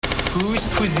Whose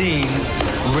cuisine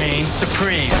reigns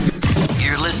supreme?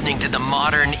 You're listening to The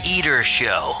Modern Eater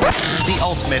Show. The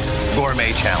ultimate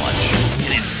gourmet challenge. And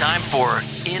it's time for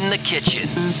In the Kitchen.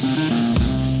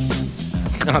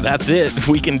 Oh, that's it.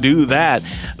 We can do that.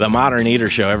 The Modern Eater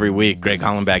Show every week. Greg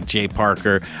Hollenbach, Jay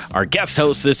Parker, our guest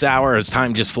host this hour as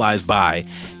time just flies by,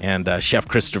 and Chef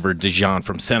Christopher Dijon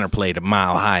from Center Plate at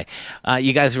Mile High.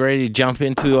 You guys ready to jump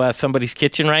into somebody's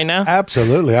kitchen right now?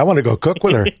 Absolutely. I want to go cook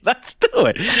with her. Let's do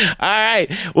it. All right.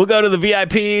 We'll go to the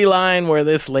VIP line where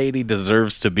this lady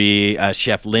deserves to be.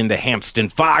 Chef Linda Hampsten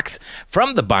Fox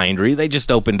from the Bindery. They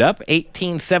just opened up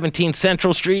 1817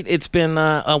 Central Street. It's been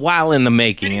a while in the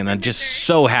making, and I'm just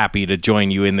so happy to join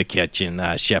you in the kitchen,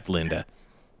 Chef Linda.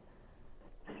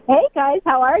 Hey, guys.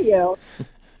 How are you?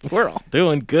 We're all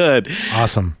doing good.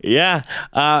 Awesome. Yeah.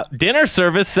 Dinner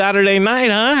service Saturday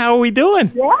night, huh? How are we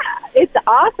doing? Yeah, it's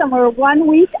awesome. We're 1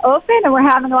 week open, and we're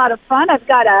having a lot of fun. I've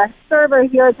got a server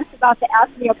here just about to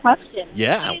ask me a question.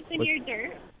 Yeah.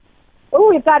 Oh,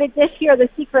 we've got a dish here, the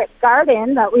Secret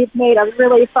Garden, that we've made a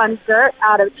really fun dessert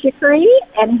out of chicory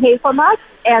and hazelnuts.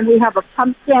 And we have a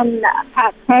pumpkin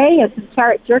pate and some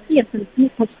carrot jerky and some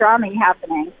beef pastrami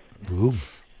happening. Ooh.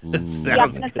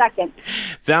 Yes, in a second.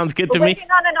 Sounds good We're to me. waiting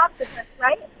on an octopus,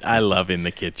 right? I love In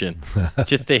the Kitchen.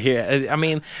 Just to hear. I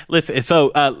mean, listen,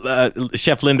 so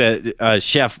Chef Linda,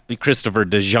 Chef Christopher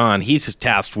Dijon, he's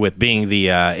tasked with being the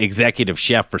executive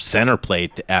chef for Center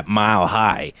Plate at Mile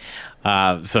High.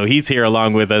 So he's here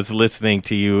along with us listening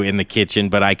to you in the kitchen,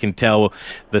 but I can tell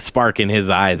the spark in his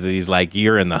eyes. He's like,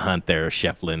 you're in the hunt there,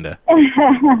 Chef Linda.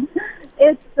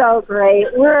 It's so great.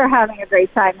 We're having a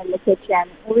great time in the kitchen.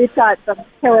 We've got some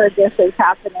killer dishes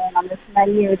happening on this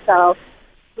menu, so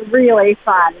really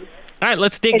fun. All right,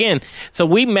 let's dig in. So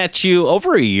we met you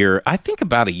over a year, I think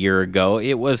about a year ago.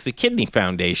 It was the Kidney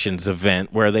Foundation's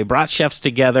event where they brought chefs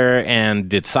together and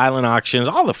did silent auctions,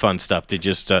 all the fun stuff to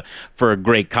just for a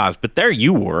great cause. But there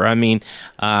you were. I mean,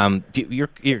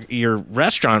 your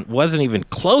restaurant wasn't even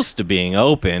close to being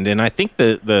opened, and I think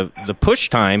the push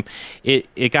time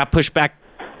it got pushed back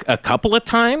a couple of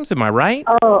times. Am I right?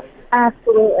 Oh,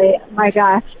 absolutely. My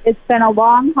gosh. It's been a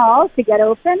long haul to get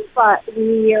open, but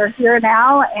we are here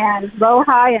now, and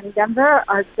Lohi and Denver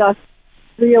are just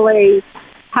really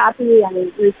happy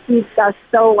and received us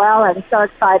so well and so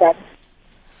excited.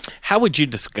 How would you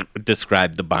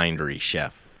describe the Bindery,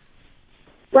 Chef?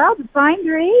 Well, the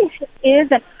Bindery is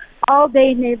an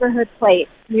all-day neighborhood place.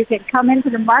 You can come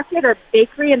into the market or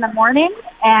bakery in the morning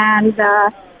and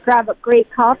grab a great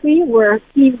coffee. We're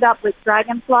teamed up with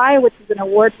Dragonfly, which is an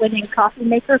award-winning coffee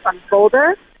maker from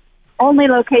Boulder. Only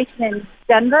location in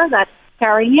Denver that's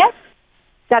carrying it.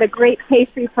 Got a great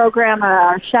pastry program.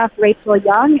 Our chef, Rachel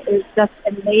Young, is just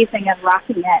amazing and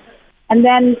rocking it. And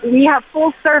then we have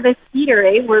full-service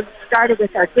eatery. We're started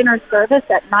with our dinner service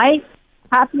at night,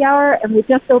 happy hour, and we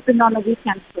just opened on the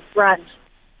weekends for brunch.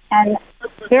 And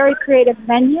very creative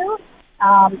menu.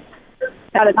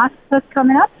 Got an octopus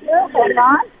coming up here. Hold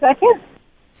on a second.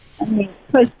 Let me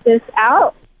push this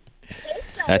out.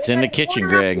 That's in the kitchen,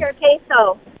 Greg. Here,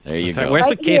 queso. There you go. Where's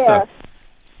the Right queso? here.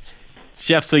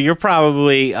 Chef, so you're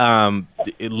probably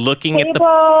looking at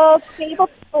the... Table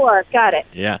 4. Got it.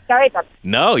 Yeah. Sorry about that.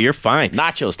 No, you're fine.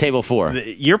 Nachos, table 4.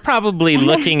 You're probably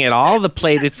looking at all the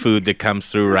plated food that comes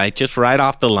through, right? Just right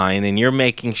off the line, and you're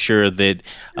making sure that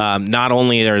not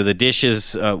only are the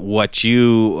dishes what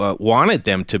you wanted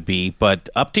them to be, but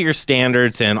up to your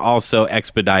standards and also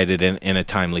expedited in a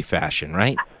timely fashion,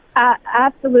 right?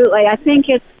 Absolutely. I think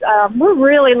it's we're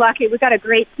really lucky. We've got a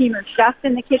great team of chefs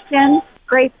in the kitchen,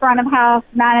 great front of house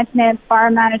management,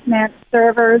 bar management,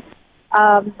 servers.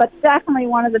 But definitely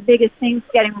one of the biggest things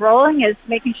getting rolling is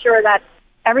making sure that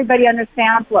everybody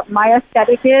understands what my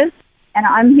aesthetic is. And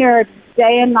I'm here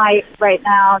day and night right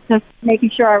now, just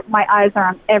making sure my eyes are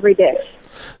on every dish.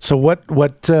 So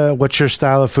what's your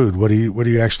style of food? What are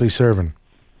you actually serving?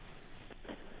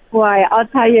 Boy, I'll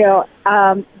tell you,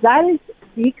 that is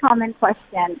the common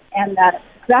question, and the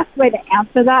best way to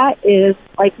answer that is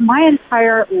like my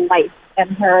entire life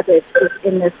and heritage is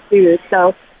in this food.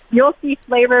 So you'll see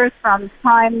flavors from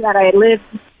time that I lived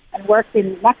and worked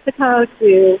in Mexico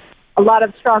to a lot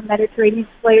of strong Mediterranean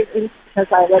flavors because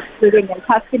I was living in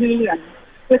Tuscany and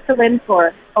Switzerland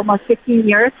for almost 15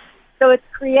 years. So it's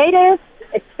creative.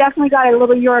 It's definitely got a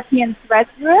little European thread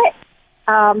through it.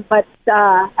 But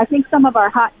I think some of our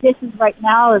hot dishes right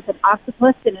now is an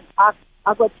octopus and an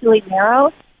agua chile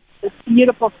nero. It's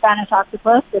beautiful Spanish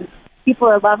octopus, and people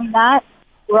are loving that.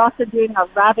 We're also doing a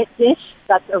rabbit dish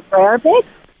that's a rare dish.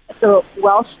 It's a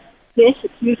Welsh dish.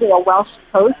 It's usually a Welsh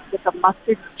toast with a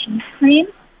mustard cheese cream.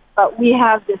 But we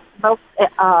have this smoked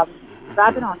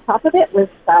rabbit on top of it with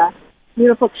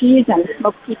beautiful cheese and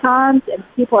smoked pecans, and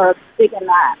people are big in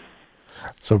that.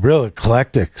 So real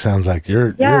eclectic. Sounds like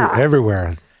you're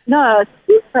everywhere. No,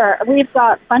 super. We've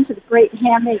got a bunch of great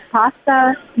handmade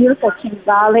pasta, beautiful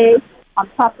cinghiale,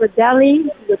 pappardelle,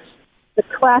 which the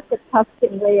classic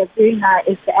Tuscan way of doing that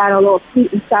is to add a little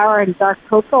sweet and sour and dark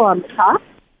cocoa on the top.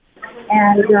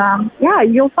 And,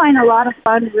 you'll find a lot of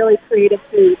fun, really creative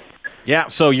food. Yeah,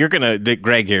 so you're going to,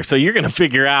 Greg here, so you're going to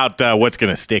figure out what's going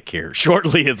to stick here.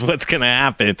 Shortly is what's going to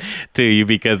happen to you,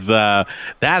 because that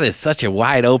is such a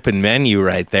wide open menu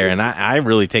right there. And I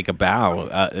really take a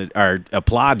bow or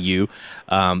applaud you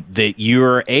that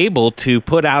you're able to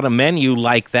put out a menu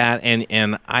like that.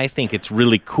 And I think it's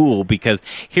really cool, because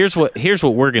here's what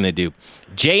we're going to do.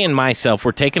 Jay and myself,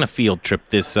 we're taking a field trip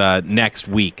this next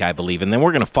week, I believe, and then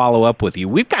we're going to follow up with you.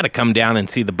 We've got to come down and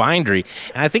see the Bindery,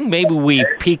 and I think maybe we've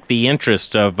piqued the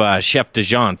interest of Chef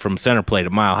DeJean from Center Plate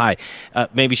at Mile High.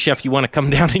 Maybe, Chef, you want to come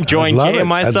down and join Jay and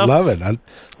myself? I'd love it.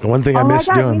 The one thing I miss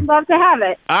doing. We'd love to have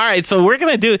it. All right, so we're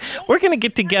going to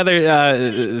get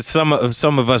together some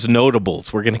of us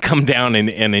notables. We're going to come down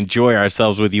and enjoy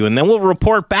ourselves with you, and then we'll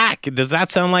report back. Does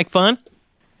that sound like fun?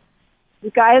 You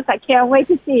guys, I can't wait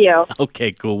to see you.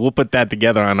 Okay, cool. We'll put that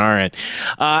together on our end.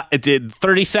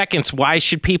 30 seconds. Why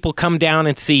should people come down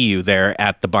and see you there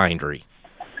at the Bindery?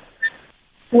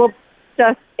 Well,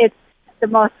 it's the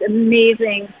most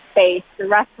amazing space. The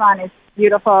restaurant is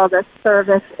beautiful. The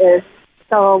service is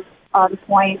so on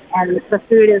point, and the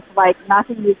food is like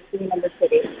nothing we've seen in the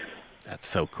city. That's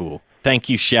so cool. Thank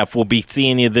you, Chef. We'll be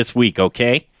seeing you this week,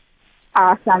 okay?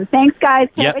 Awesome. Thanks, guys.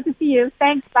 Can't wait to see you.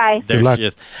 Thanks. Bye. There's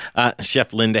just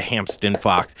Chef Linda Hampsten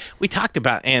Fox. We talked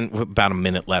about, and about a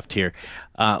minute left here,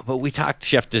 but we talked to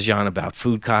Chef DeJean about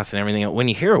food costs and everything. When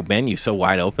you hear a menu so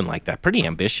wide open like that, pretty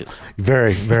ambitious.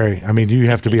 Very, very. I mean, you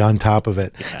have to be on top of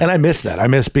it. Yeah. And I miss that. I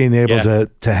miss being able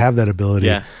to have that ability.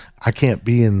 Yeah. I can't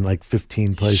be in like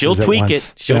 15 places She'll at tweak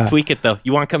once. it. She'll tweak it, though.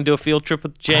 You want to come do a field trip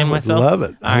with Jay and myself? I would love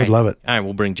it. I would love it. All right,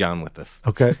 we'll bring John with us.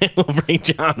 Okay. We'll bring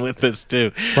John with us,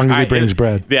 too. As long as he brings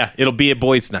bread. Yeah, it'll be a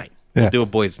boys' night. Yeah. We'll do a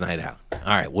boys' night out. All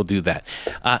right, we'll do that.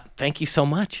 Thank you so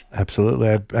much. Absolutely.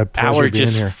 I pleasure Hour being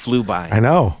just here. flew by. I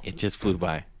know. It just flew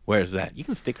by. Where's that? You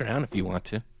can stick around if you want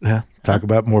to. Yeah. Talk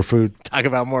about more food. Talk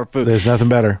about more food. There's nothing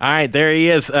better. All right, there he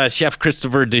is, Chef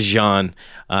Christopher DeJean,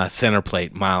 Center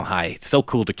Plate, Mile High. So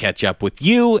cool to catch up with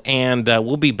you, and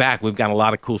we'll be back. We've got a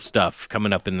lot of cool stuff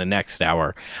coming up in the next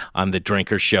hour on The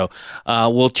Drinker Show.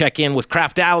 We'll check in with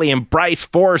Craft Alley and Bryce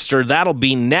Forrester. That'll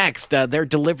be next. They're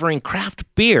delivering craft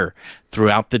beer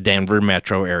throughout the Denver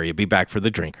metro area. Be back for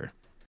The Drinker.